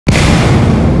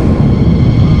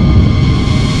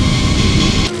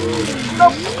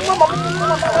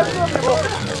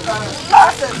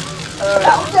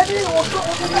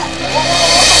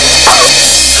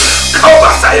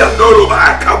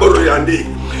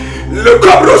Le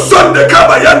cobro son de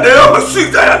Kabayande, I'm a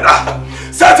sweet Diana.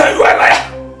 Satan, you are a liar.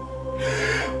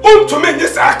 To me,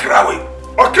 yes, I cry.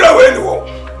 Or cry anywhere.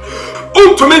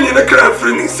 To me, in the crowd for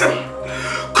him.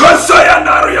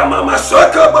 Consoyana, Mama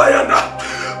Soka Bayana.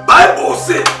 Bible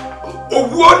say, oh,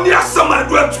 one year, someone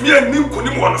went to me and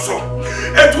Nimkunim so.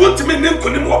 And what to me,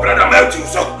 Nimkunim or brother Matthew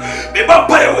so. The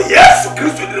vampire, yes,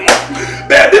 Christ with them.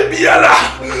 Baby Biala,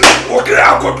 or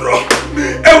Gracodro.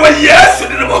 Ewa yes,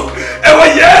 with them. Ewa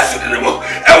yes, with them.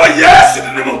 Ewa yes, with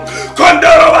them.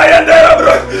 Condoro Bayanda,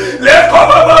 let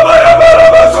Coba Baba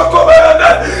Sokobayanda,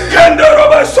 Candoro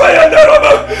by Soyanda,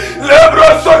 Lebro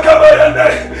Sokabayanda,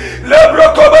 Lebro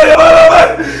Kobayaba,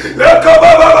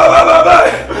 Lekoba Baba,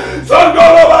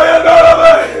 Songolo Bayanda,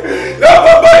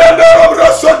 Lebabayanda,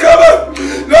 Sokaba,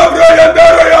 Lebro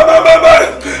Yandara Yamama,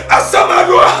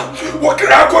 Asamadua,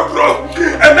 Wakrakodro,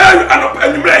 and now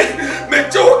an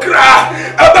Mejokra,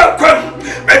 Abaquam,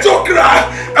 Mejokra,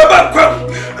 Abaquam,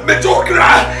 Mejokra,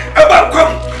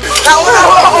 Abaquam.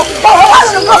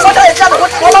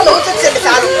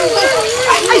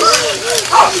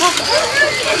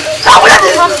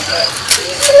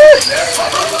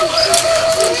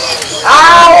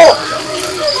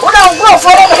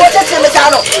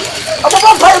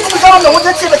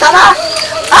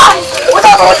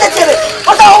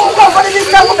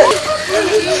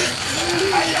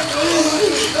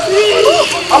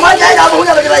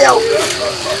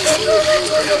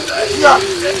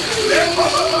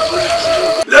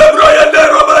 Lebro yanda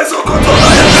roba sokoto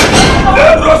bayanda.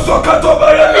 Lebro sokoto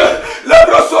bayanda.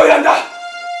 Lebro soyanda.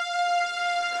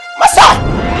 Masa.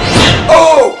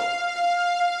 Oh.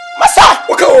 Masa.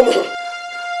 Waka omo.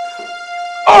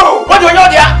 Oh. What do you know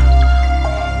there?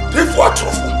 Adiifuo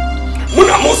Atrofuo.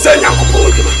 Muna Musa nyakopo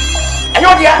wadwuma.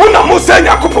 Enyo dia. Muna Musa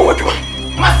nyakopo wadwuma.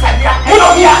 Masa dia. Muna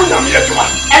Musa nyakopo.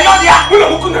 Enyo dia. Muna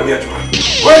Musa nyakopo.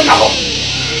 We na ho.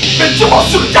 Meje mo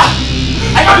suja.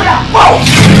 Enyo dia. Wow.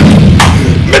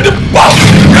 Wow.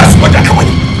 Yes, my God,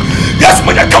 yes,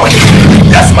 my God,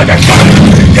 yes, my God,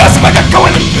 yes, my God,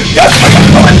 yes, my God,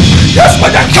 yes, my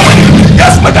God,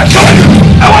 yes, my God,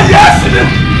 I want yes in him.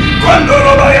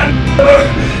 Condoro Bayan,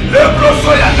 Lebro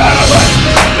Soyan,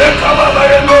 Le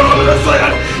Kababayan,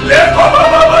 Soyan, Le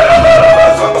Kababayan,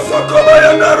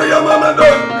 Sokobayan, Yamamado,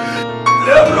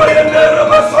 Lebro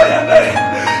Yandera Soyan,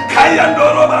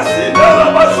 Kayandoro Basina,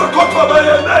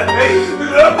 Sokobayan,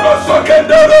 Lebro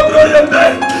Sokendero Broyande,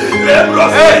 Lebro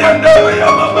Soyande,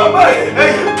 Yamama,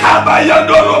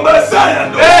 Kabayandoro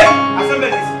Basayando.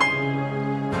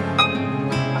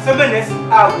 Assemblies,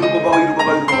 I will go,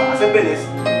 Assemblies.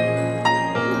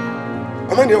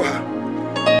 How many of her?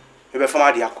 You be from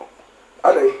Adiifuo.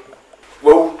 Are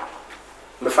well,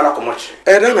 me fana komochi.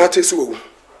 Then I tell you,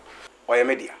 or your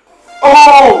media.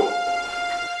 Oh,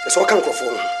 it's all come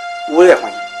from. Where am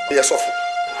I? Yes, awful.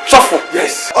 Suffer.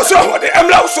 Yes. Also, what the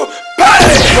Emla also. Fire!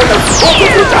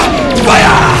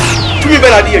 To me,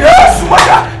 better idea. Yes,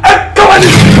 mother. And come on,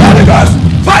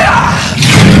 fire!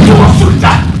 You want to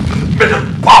die? Better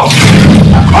power.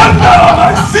 Under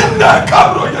my sinner,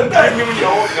 Cabro, your name.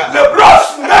 The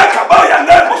brush, neck, about your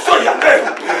name, so your name.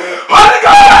 Holy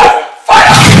God!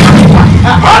 Fire!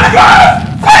 Holy God!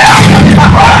 Fire!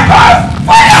 Holy God!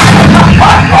 Fire!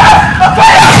 Holy God!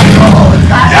 Fire!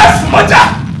 Yes, mother.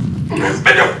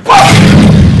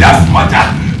 Yes, mother.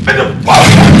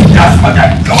 Yes, mother.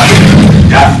 Come on.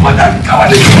 Yes, mother. Come on.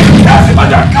 Yes,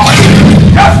 mother. Come on.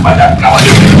 Yes, mother. Come on.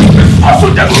 It's what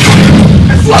you do.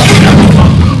 It's what you do.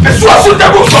 It's what you do.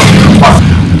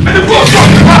 And the boss.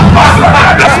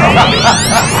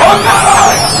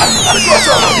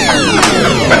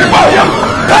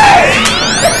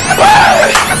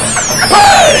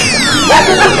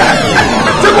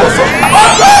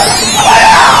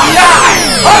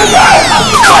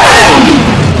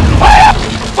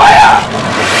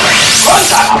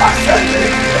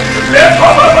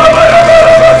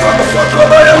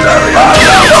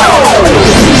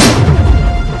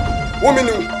 Woman,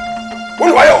 when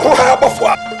I go high above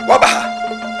Wabaha,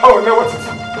 oh, no, what is it?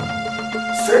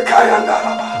 Sekayanda,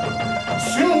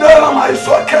 Sundala, my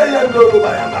Sokay and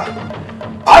Lubayana.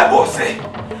 I will say,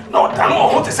 no,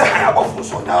 Damo, what is a high above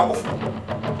so now?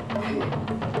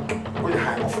 We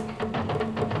high off.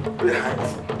 We high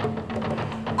off.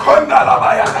 Kondala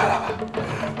Bayana,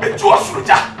 it was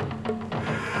Ruja.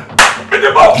 With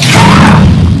the boat.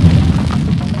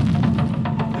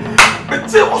 With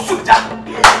the Suja.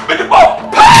 With the boat.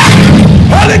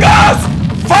 Holy Ghost!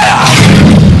 Fire!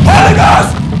 Holy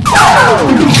Ghost! Fire!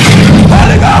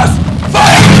 Holy Ghost!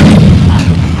 Fire!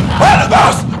 Holy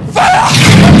Ghost! Fire!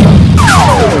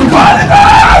 Holy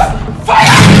Ghost!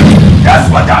 Fire! Yes,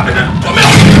 what happened to me?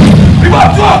 We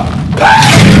want to pay!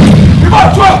 We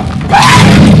want to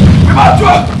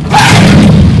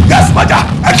Yes, mother.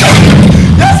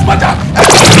 Yes, mother.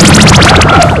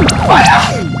 Fire.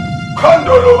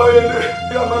 Kondolo bayende.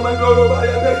 Ya mama ndoro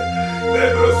bayende.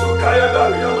 Lebro sukaya da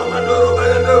ya mama ndoro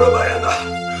bayende.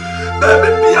 Bebe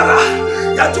biara.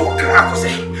 Ya to kra ko se.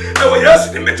 E wo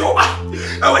Yesu de metoba.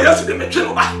 E wo Yesu de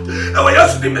metwenoba. E wo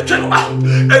Yesu de metwenoba.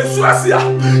 Ensu asia.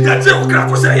 Ya te kra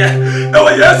ko se ye. E wo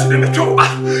Yesu de metoba.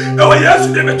 E wo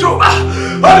Yesu de metoba.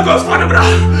 Holy Ghost Father.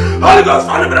 Holy Ghost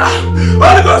Father.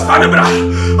 Holy Ghost Father.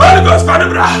 Holy Ghost Father.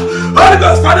 Holy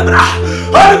Ghost Father.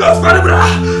 Holy Ghost Father.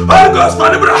 Holy Ghost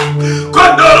Father.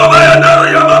 Kondolo bayanda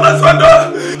ya mama swando.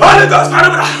 Holy Ghost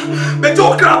Father.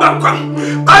 Beto kra bankwan.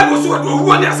 Bible so do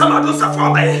woni asama do safa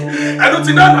bae. Eno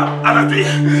tinana anadwe.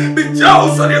 Bi jaw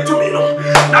so de to mi no.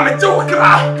 Na me jaw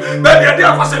kra. Be de de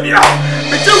akwase bia.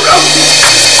 Me jaw kra.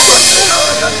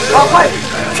 Papa,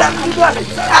 chak ni do ade.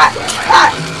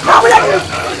 Mama ya.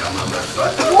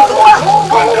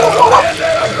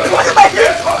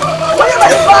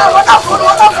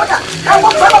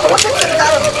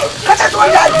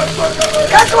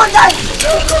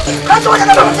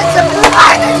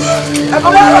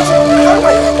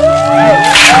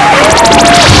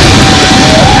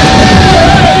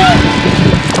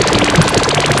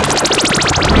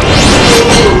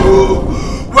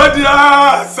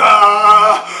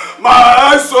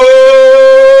 My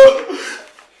soul.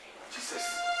 Jesus.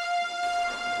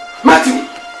 Matthew.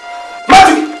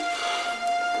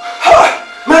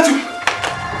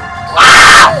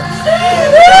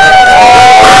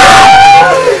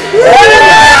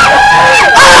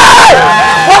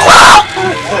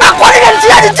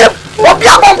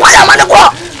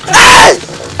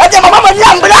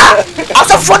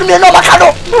 Me no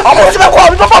makano omo tibe ko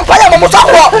mi papa pa ya mo so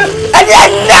ko eni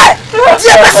enne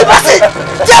tie besi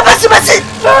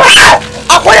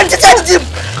akoye ntete dim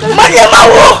mari e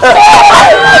mawo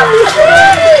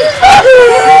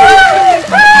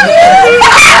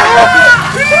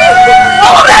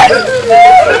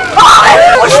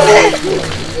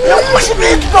push me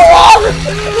dog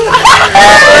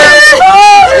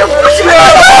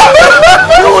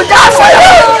you die for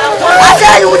I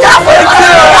say you die for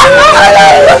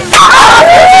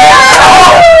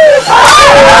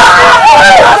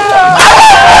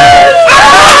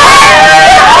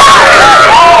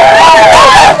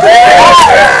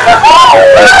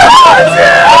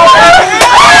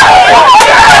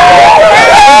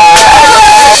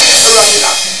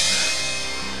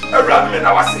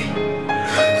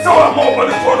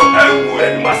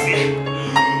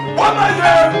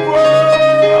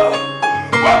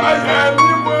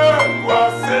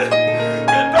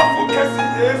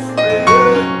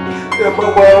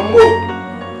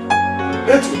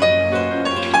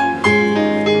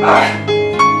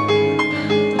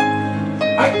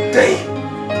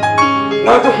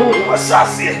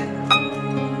Sasia,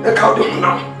 the cow do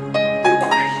now.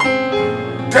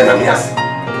 Tell me, yes.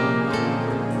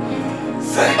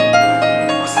 Say,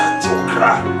 was that your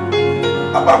cry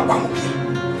about Kwampi?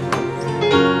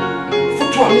 For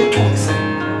 2 minutes,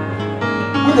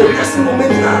 with the rest of the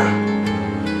men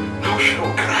now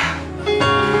she'll cry.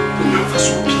 Never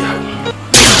so piano.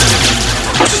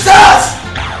 Jesus!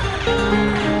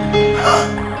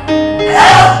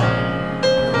 Help!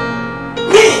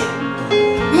 Me!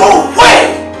 No way!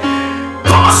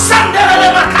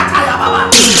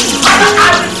 I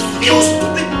refuse to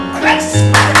be cleansed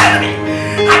by the enemy.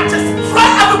 I destroy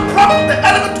every problem the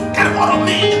enemy to get out of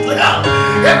me into hell.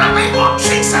 In the name of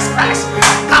Jesus Christ.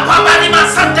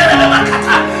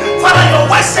 Father, your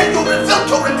word said you reveal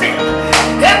to redeem.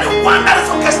 Anyone that is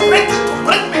orchestrated to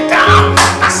bring me down,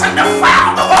 I send the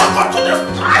fire of the Holy Ghost to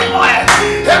destroy oil.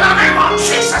 In the name of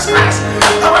Jesus Christ.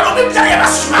 I will not be carried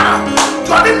as man.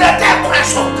 You are in the dead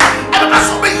pressure. And I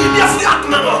will be in your fiat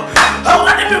level. I will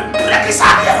not be break his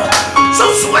hand. So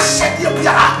shed your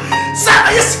beer. Saba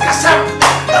is Cassam.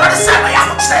 I want to say my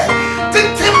say.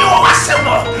 Didn't tell me what I said. I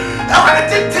want to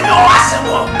tell me what I said.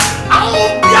 I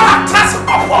won't be a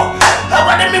transport. I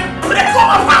want to break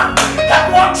over my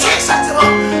that won't chase at him.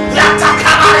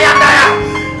 Yatakaya.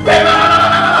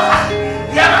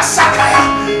 Yamasakaya.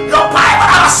 Your Bible,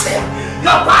 I say.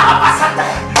 Your Bible, Pasanda.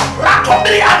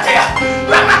 Ratombi Atea.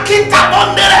 Ramakita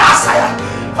Mondere Asaya.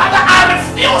 Father, I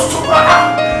refuse to run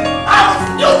out. I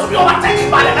refuse to be overtaken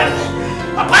by the enemy.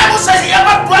 The Bible says he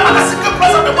ever dwell in the secret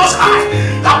place of the Most High.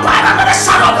 Abide under the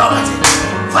shadow of the Almighty.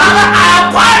 Father, I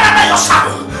abide under your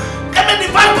shadow. Give me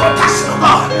divine protection,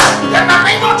 God. In the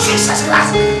name of Jesus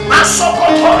Christ. My soul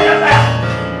control you there.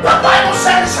 The Bible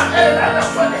says it's an end and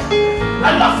verse 20.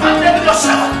 And you have found David your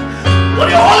servant.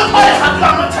 With your whole body have you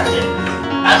anointed him.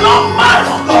 And no man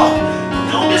of God.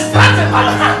 You will be strengthened by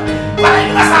your hand. But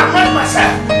even as I anoint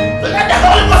myself, let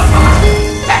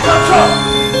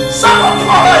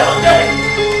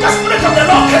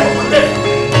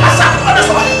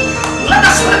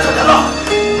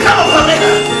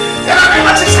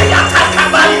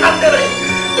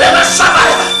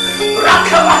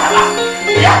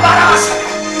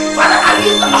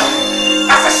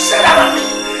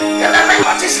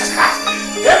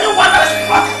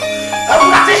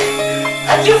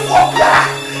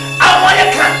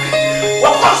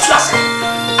suase.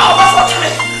 I'll go for me.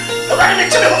 The right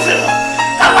to the film.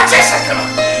 And what is it?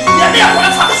 You're the other one.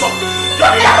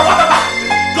 You're the other one.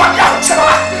 You're the other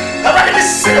one. The right to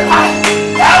see the pie.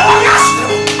 I want to ask you.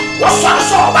 What's on the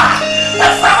soul? The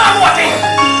family wanting.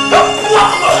 The poor.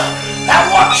 And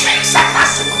what tricks are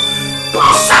possible.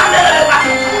 Sunday.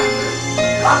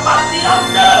 Papa, the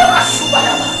other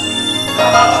Subaya.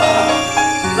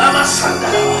 Lama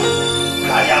Sandala.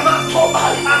 Kayama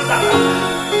Tobali Andala.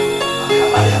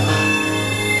 Kabayama.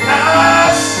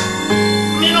 Cast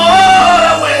me not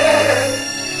away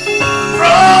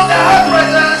from thy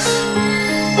presence.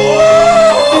 Oh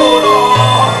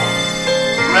Lord,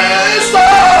 restore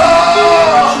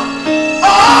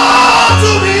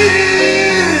unto me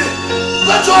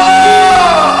the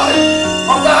joy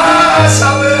of thy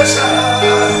salvation.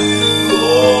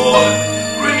 Lord,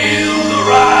 renew the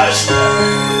right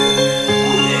spirit.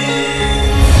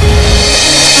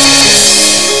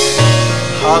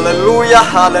 Hallelujah,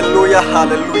 hallelujah,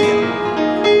 hallelujah.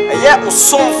 Eye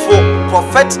usomfo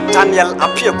prophet Daniel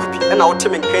Apiekubi na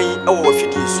wotemenkan ewo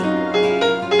fidisu.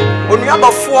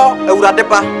 Onuabafo Awurade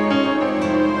ba.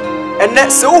 Ene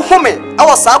se wohome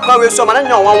ewo saa kwa we so ma na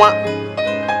nwanwa.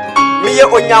 Meye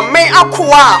onyame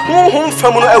akoa honhom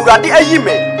fam no Awurade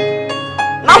ayime.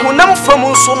 Na honam fam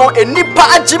nso no enipa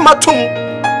agimatom.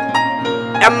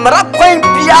 Emra kwan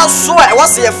bia so e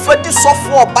wase ye fadi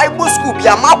sofo Bible school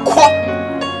bia makọ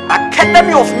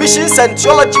Academy of Missions and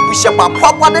Theology Bishop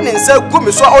Papa de nse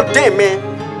gumi so odin me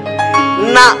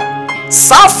na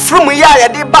sa from ya ye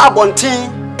de ba bontin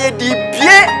e di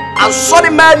bie asori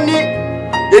mani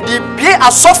e di bie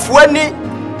asofo ani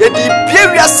e di bie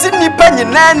wiase nipa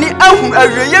nyina ni ahu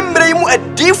awieye mre mu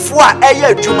adiifuo a eye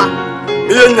adwuma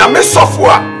me nyame sofo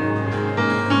a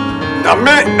na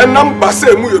me enam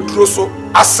basa mu yeduro so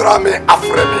asra me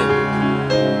afre me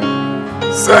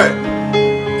say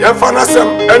Yafana sem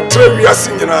entre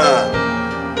wiase nyina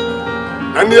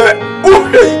ane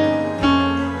uhei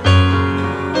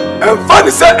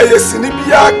enfani se eyesini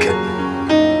biake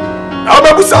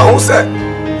ababusa ho se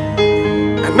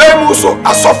enemu so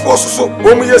asofo so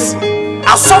bomu yesi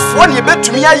asofo ne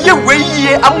betumi aye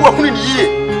weiye amwahunu ne yie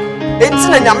enti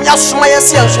na nyame asoma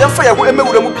yesi enso yemfa yeho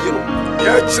emewura mu bie no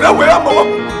ya kira we amawo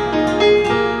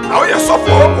awo ye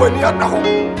sofo wo ani adaho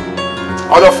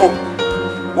odofo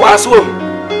waso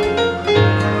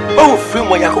oh, free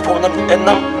my Yakupon and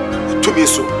now to be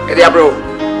so. Edia bro,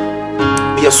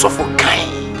 be a soft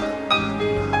kind.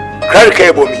 Cry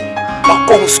cable me, but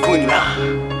come school now.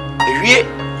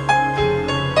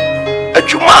 A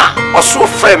Juma or so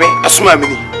frame a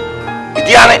swammy.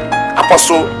 Idiane,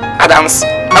 Apostle Adams,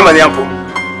 Amaliampo.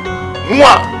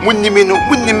 Moi, Munimino,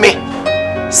 Munime.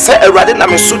 Say a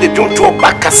radin, so they don't talk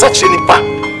back as such any pa.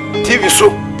 TV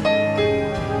so.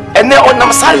 And now on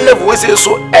our side level was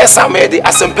so as I made the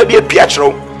assembly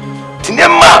Pietro.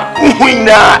 Tinema,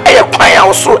 Wina, a choir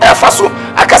also, a faso,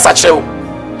 a casacho.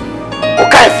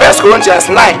 Okay, 1 Corinthians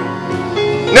 9.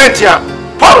 Nentia,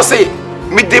 Paul say,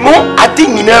 Midemo, I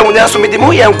think you know when I saw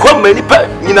Midemo and come many per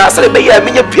Nina Celebia,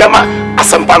 Minia Piama,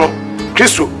 Asampano,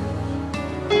 Christo.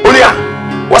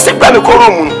 Olia, was a brand of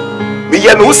room,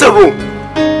 Miami was a room.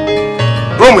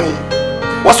 Romani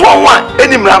was one,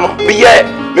 any mramo,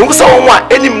 Mia. Me wusa wonwa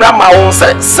enim na ma won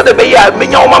se de be ya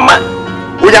menya wo mama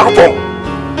Onyankopon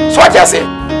so aja se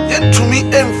yentumi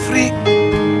emfri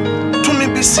tumi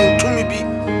bi sin tumi bi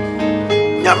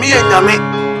nyame ye nyame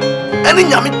eni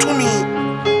nyame tumi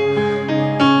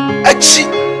achi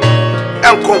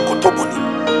enkonkoto boni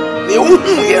ne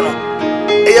wuhu ye no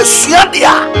e yesuade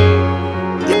a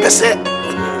ye pese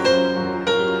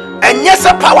enye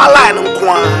se power line nko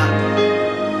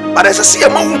a but ese se ye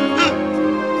mawu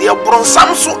the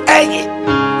bronsam so aye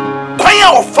kwanya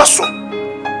ofaso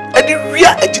edi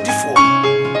wia Adiifuo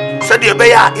said ye be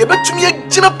ya ye betumi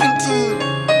agina pintin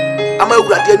ama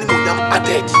Awurade ani munyam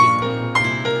adadi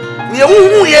ne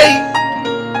wuhu ye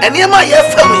eniema ye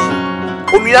fami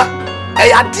onua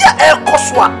eyade a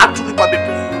ekoso a atuni pa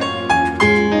bebre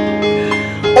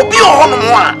obi ohono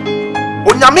mo a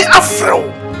onyame afrew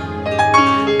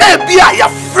e bia ya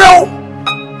frew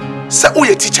se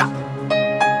oye teacher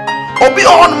Obi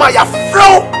on my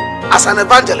afro as an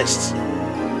evangelist.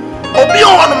 Obi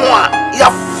on moi ya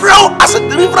fro as a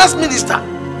deliverance minister.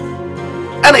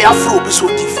 And I afro be so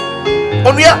different.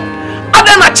 Onia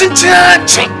adana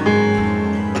chinchin.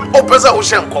 Opeza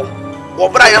ushenko.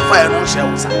 Obra ya fire no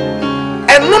shells.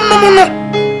 And no.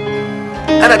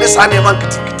 And I decided man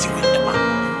kiti with them.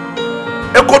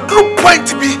 E go through point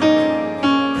be.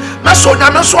 Na so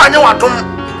nya so anya wadom.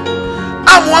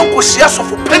 Am wan ko sia so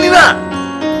for penina.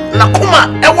 Na kuma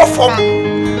ewo fom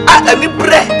a ani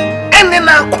bre ene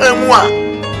na kwanu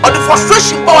a or the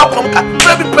frustration power pump can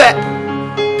very bad.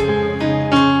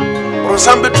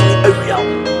 Rosambe to me every hour.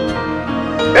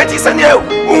 It is a new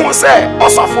who say,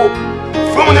 Osafo,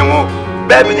 Fumunimu,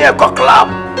 baby near cock club,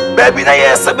 baby,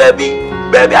 yes, baby,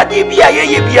 baby,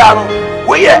 Adiifuo, piano.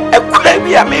 We are a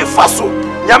crabby, me faso,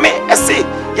 Yame, a say,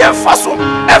 Yan faso,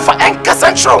 and for Anchor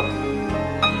Central.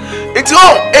 It's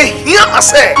all a here, I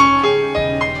say.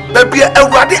 Baby,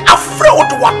 already afraid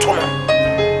to what to know.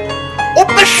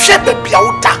 Open shed the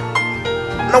piauta.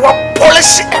 Now a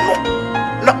policy and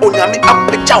no onyame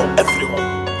apejao everyone.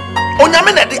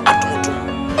 Onyame na de atoto.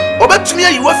 Obetumi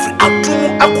ayi wa free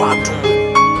atomu akwa atomu.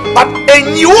 But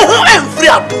enyi wo ho enfree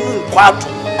atomu kwa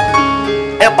atomu.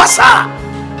 E basa.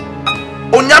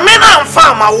 Onyame na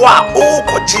amfa ma wo a o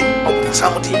koji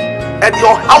obusamodi. E de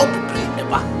o how people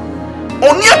eba.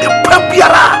 Oni e de pa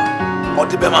biara o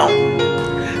de bema ho.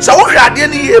 Sa wo hwade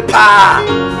ni ye pa.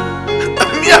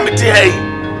 Mi amete hey.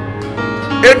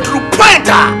 A true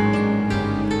pointer.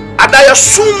 Adaya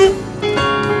sumu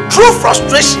true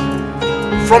frustration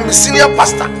from the senior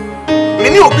pastor.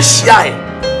 Many obi shia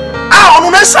onu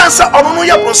na sansa onu no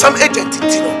ya bronsam agent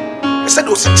tino. I said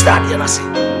o sit there na say.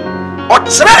 O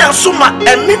tira ya suma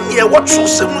eni ne what so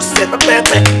semu se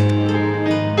pepepe.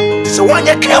 So one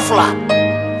you careful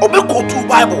obi go to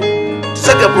Bible.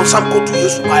 Said the bronsam go to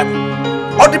Jesus Bible.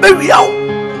 Or the be real.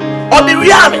 Or the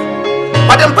real.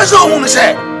 But the person who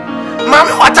say,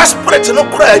 "Mama, what a spirit no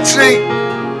cry tree."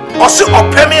 Osi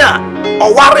opemia o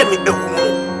ware mi ehunu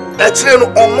e kire no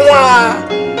ono a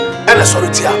ene so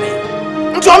retia me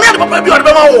nti o me ade papa bi o de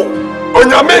be ma wo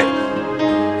Onyame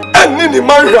enni ni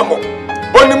manhwemo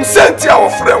onim senti a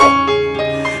wofre wo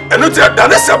eno ti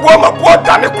adane sebo ma bo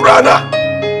dane kura na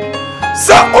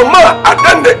sa oma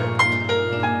adande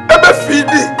ebe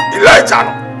fidi Elijah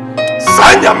no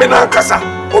sa nyame na nkasa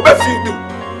obe fidi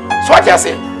so atia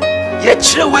se ye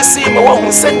kire wesi ma wo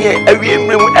hu sanye awie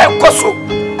mremu ekoso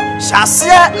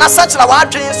Shasie na sachira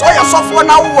wadwen so ye sofo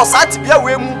na wo sati bia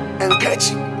wemu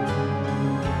enkachi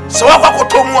so wa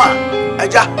kwakotomu a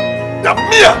aja na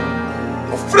mia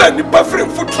o friend ni pa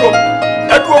friend futuro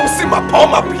eduom si ma pa o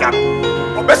ma bia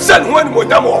o be sen ho ani mo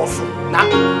nyam wo so na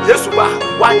Yesu ba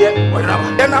wanye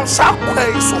warawa den am sa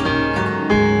kwai so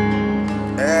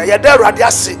ye da Awurade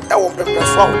ase e wo pempe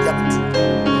so a wo dia betu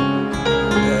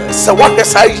se wa de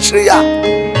sai chire ya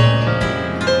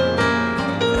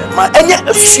ma enye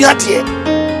asuade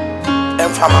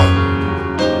emfama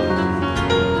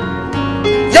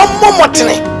ya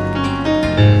momotene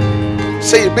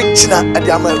say big china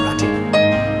ade ama Awurade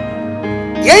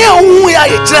ye hu ya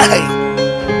ye kira hai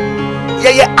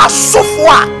ye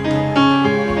asofo a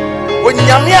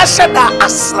onyame aheda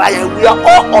asra ya we are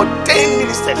all ordained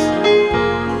ministers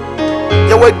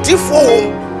ye were Adiifuo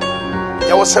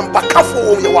ye were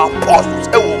sempakafo ye were apostles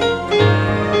ewo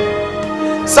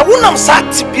sa wonam sa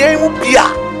tibia mu bia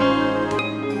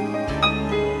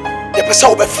ye pesa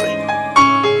wo be free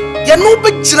ye no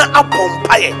be gina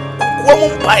apompaye wo mu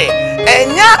mpaye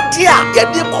enya dia ye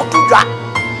de kotodwa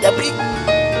ye bi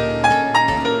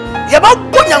ye ba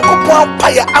bonyankopon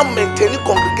ampaye am maintain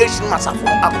congregation masafo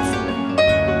abuso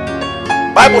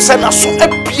Bible say na so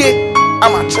abie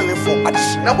am actually for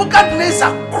addition na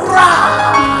Nebuchadnezzar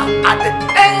at the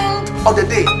end of the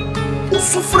day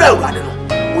osufre Awurade no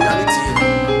onyame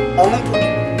Onumpo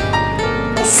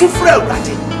osufre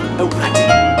Awurade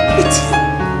eti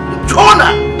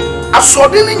Jonah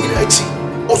asode ni nyina echi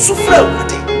osufre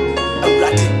Awurade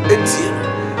eti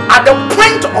at the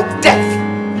point of death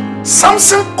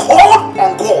Samson called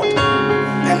on God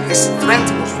and his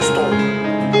strength was restored.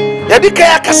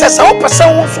 Yadika akasesa wo pese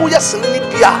wo so yesene ni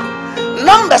bia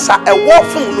numbers a ewo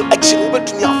fun no echi no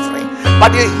betumi afre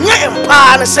but the here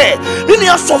empa ne say ni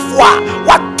asofo a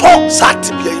wato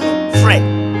sat bia yi frɛ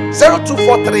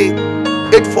 0243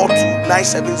 842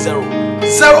 970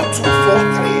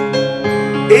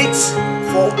 0243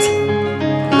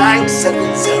 842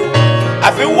 970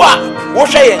 afewa wo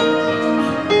hweye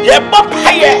ye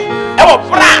bopaye e wo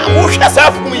bra wo hwɛ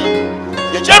safu mi ye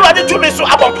Awurade to me so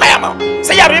abompaye ma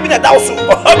say ya rebi na dawso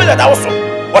o me na dawso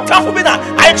o tamfo bi na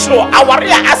ai kiro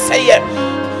aware a aseye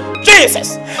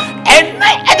Jesus and ye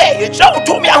Awurade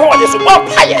to me ahode so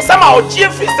bompaye sama o gie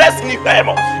fisas ni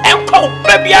hwemo enko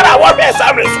babiara wo hwɛ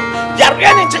sabre so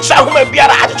yare ni chicha homa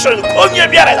biara a kiro ni konya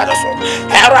biara da so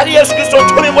Awurade Yesu Kristo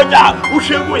to me moja wo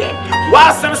hwegu ye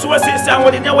wa sem so wasisi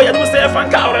ahode ne wo ye no say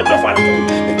fanka Atrofuo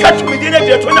catch me dinner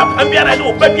to na pambiara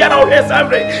no babiara o hwɛ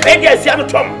sabre e dia sia no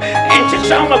tom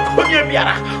enchicha homa konya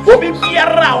biara obi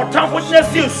biara o tamfo ne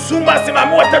si suma se ma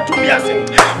mo tatumi ase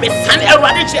me sane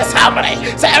Awurade che sabre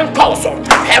say enko so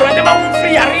Awurade ma wo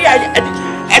free yare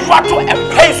and what to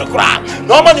pay so grand.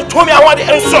 No money told me I want the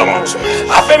insurance.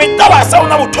 I feel it that I saw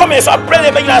now told me so I pray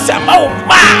they make us say, oh,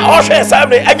 my, or share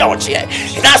every egg out here.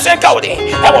 And I say,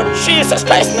 I want Jesus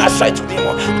Christ not try to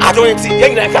demon. I don't see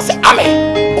young like I say,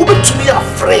 Amen. Who to be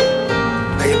afraid?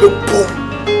 I will boom.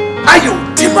 Are you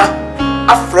dimmer?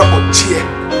 Afra or cheer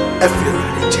every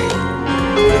religion.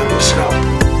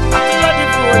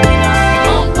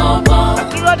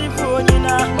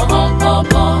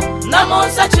 Namo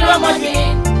sachira mami,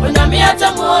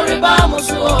 unamiata mori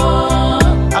bamuso.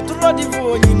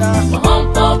 Atrofuo nyina,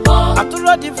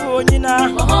 Atrofuo nyina,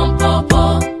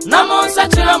 Namo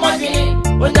sachira mami,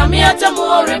 unamiata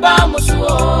mori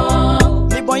bamuso.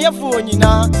 Niboyefuo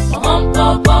nyina,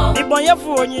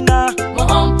 Niboyefuo nyina,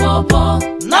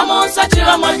 Namo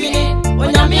sachira mami,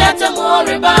 unamiata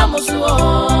mori bamuso.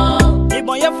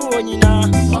 Niboyefuo nyina,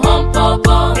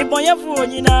 Niboyefuo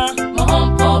nyina.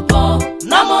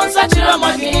 Namo sachira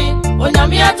magi,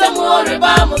 onyamiata muore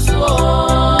ba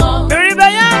musuo.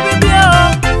 Biribeya bibio,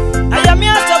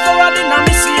 ayamiata forward na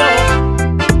misio.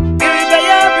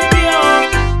 Biribeya bibio,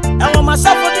 awo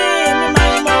masafodi mi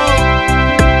maimo.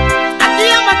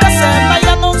 Adia makase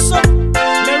maya nonso,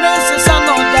 merense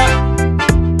sanoda.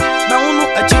 Na unu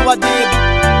achiwa debi,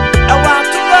 awa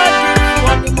tuwa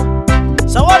difuanimu.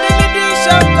 Sawadi midi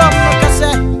shankom makase,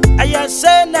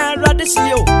 ayase na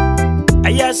radisio.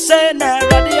 I say na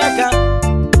radiaka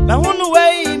mahunu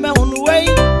way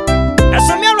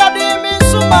asumia radi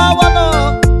mi suma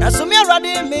wano asumia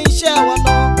radi mi she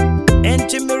wano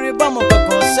enti miriba mo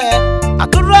bako se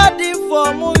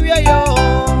Atrofuo mu wiyo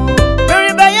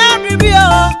biribeya bibio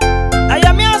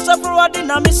ayami asafo radi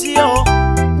na misio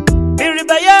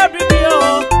biribeya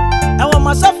bibio awo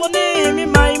masafo ni mi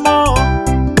maimo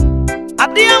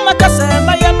adia makase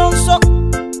maya nonso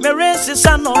merensi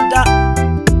sanoda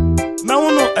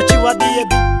Mauno achiwadiye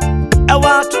bi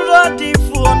ewa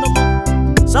Atrofuo no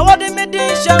mo sawadi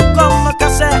medisha kom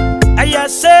kase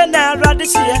ayese na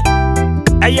radisiye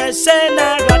ayese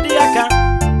na radiaka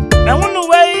mahunu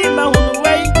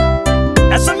way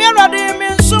asumia radi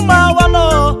mi suma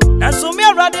wano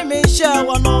asumia radi mi sha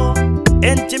wano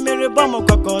enti miriba mo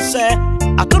kokose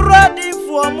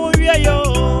Atrofuo mu wiyo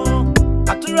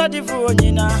Atrofuo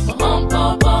nyina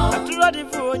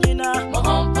Atrofuo nyina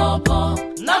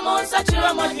Namo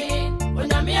sachira magi,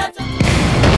 onyamiata